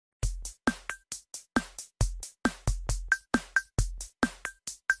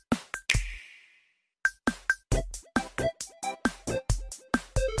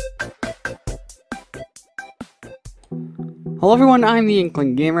Hello everyone, I'm the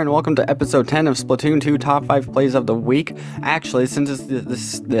Inkling Gamer, and welcome to episode 10 of Splatoon 2 Top 5 Plays of the Week. Actually, since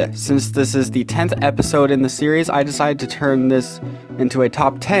this is the 10th episode in the series, I decided to turn this into a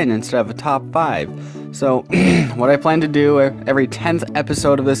top 10 instead of a top 5. So, what I plan to do, every 10th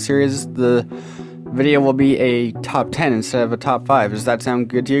episode of this series, the video will be a top 10 instead of a top 5. Does that sound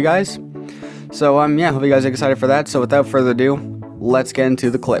good to you guys? So, yeah, hope you guys are excited for that. So, without further ado, let's get into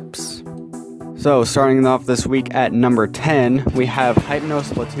the clips. So, starting off this week at number 10, we have Hypno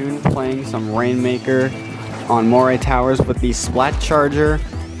Splatoon playing some Rainmaker on Moray Towers with the Splat Charger.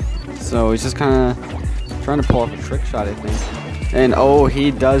 So, he's just kind of trying to pull off a trick shot, I think. And, oh,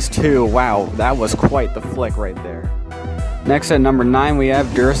 he does too. Wow, that was quite the flick right there. Next at number 9, we have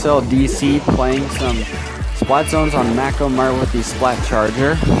Duracell DC playing some Splat Zones on Macomar with the Splat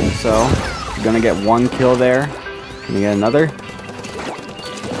Charger. So, you're going to get one kill there. Can you get another?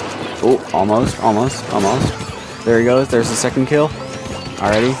 Oh, almost. There he goes. There's the second kill.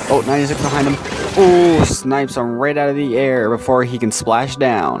 Alrighty. Oh, 96 behind him. Oh, snipes him right out of the air before he can splash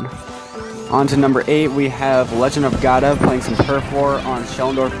down. On to number 8, we have Legend of Gada playing some Turf War on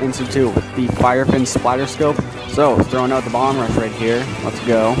Schellendorf Institute with the Firefin Splatter Scope. So, throwing out the bomb rush right here. Let's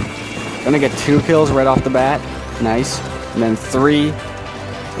go. Gonna get 2 kills right off the bat. Nice. And then 3.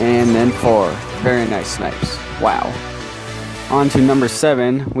 And then 4. Very nice snipes. Wow. On to number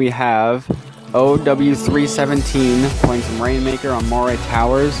 7, we have OW317 playing some Rainmaker on Moray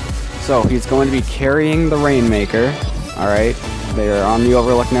Towers. So he's going to be carrying the Rainmaker. Alright, they are on the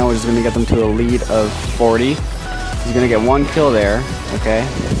overlook now, which is going to get them to a lead of 40. He's going to get 1 kill there. Okay,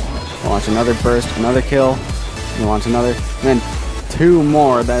 launch another burst, another kill. He launch another, and then 2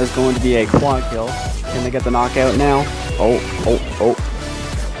 more. That is going to be a quad kill. Can they get the knockout now? Oh.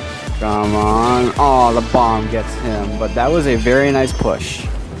 Come on. Oh, the bomb gets him. But that was a very nice push.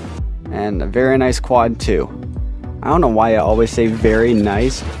 And a very nice quad, too. I don't know why I always say very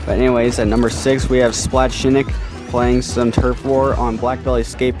nice. But anyways, at number 6, we have Splat Shinnick playing some Turf War on Blackbelly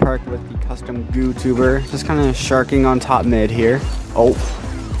Skate Park with the custom goo tuber. Just kind of sharking on top mid here. Oh.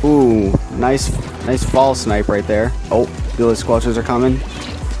 Ooh. Nice fall snipe right there. Oh. The squelchers are coming.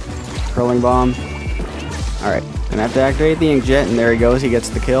 Curling bomb. Alright. Gonna have to activate the inkjet, and there he goes. He gets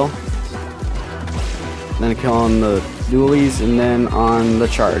the kill. Then a kill on the dualies, and then on the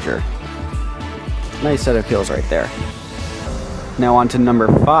charger. Nice set of kills right there. Now on to number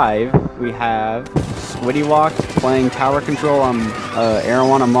 5, we have Squiddy Walk playing tower control on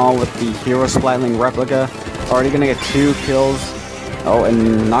Arowana Mall with the Hero Splatling replica. Already gonna get 2 kills. Oh,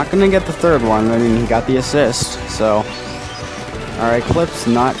 and not gonna get the 3rd one. I mean, he got the assist, so. Alright, clip's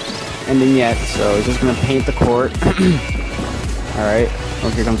not ending yet, so he's just gonna paint the court. Alright,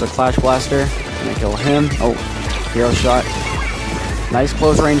 oh, here comes a Clash Blaster. Gonna kill him. Oh, hero shot. Nice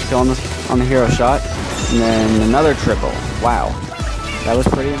close range kill on the hero shot. And then another triple. Wow. That was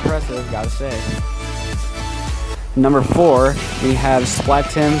pretty impressive, gotta say. Number 4, we have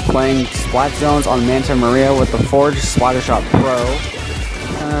Splat-Tim playing Splat Zones on Manta Maria with the Forge Splattershot Pro.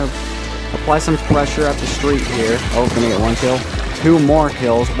 Apply some pressure at the street here. Oh, gonna get 1 kill. 2 more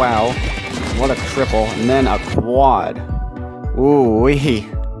kills. Wow. What a triple. And then a quad. Ooh-wee.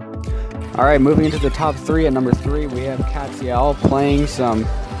 Alright, moving into the top 3. At number 3, we have Katsiel playing some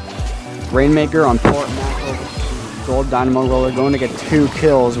Rainmaker on Port Mackerel Gold Dynamo Roller. Going to get 2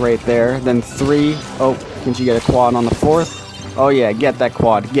 kills right there. Then 3. Oh, can she get a quad on the 4th? Oh yeah, get that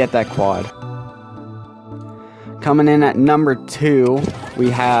quad. Get that quad. Coming in at number 2, we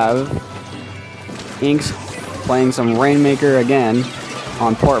have Inks playing some Rainmaker again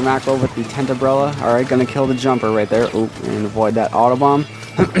on Port Mackerel with the Tent Umbrella. Alright, gonna kill the jumper right there. Oop, and avoid that Autobomb.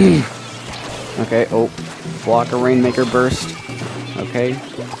 Okay, oh, block a Rainmaker burst. Okay,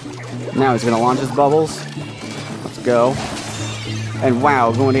 now he's gonna launch his bubbles. Let's go. And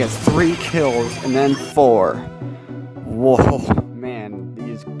wow, going to get 3 kills and then 4. Whoa, man,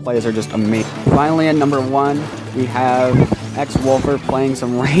 these plays are just amazing. Finally, at number 1, we have X-Wolfer playing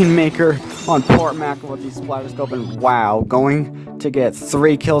some Rainmaker on Port Mackerel with the Splatter Scope, and wow, going to get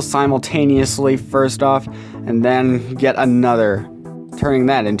 3 kills simultaneously first off, and then get another, turning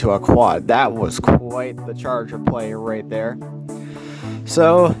that into a quad. That was quite the Charger play right there.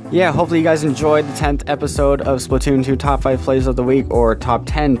 So, yeah, hopefully you guys enjoyed the 10th episode of Splatoon 2 Top 5 Plays of the Week, or Top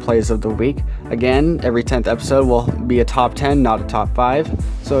 10 Plays of the Week. Again, every 10th episode will be a Top 10, not a Top 5.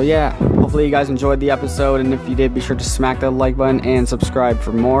 So, yeah, hopefully you guys enjoyed the episode, and if you did, be sure to smack that like button and subscribe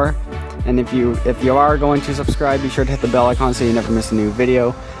for more. And if you are going to subscribe, be sure to hit the bell icon so you never miss a new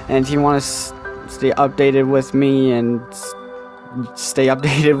video. And if you want to stay updated with me and stay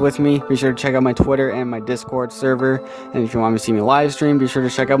updated with me, be sure to check out my Twitter and my Discord server. And if you want to see me live stream, be sure to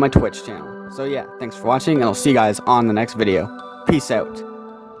check out my Twitch channel. So yeah, thanks for watching, and I'll see you guys on the next video. Peace out.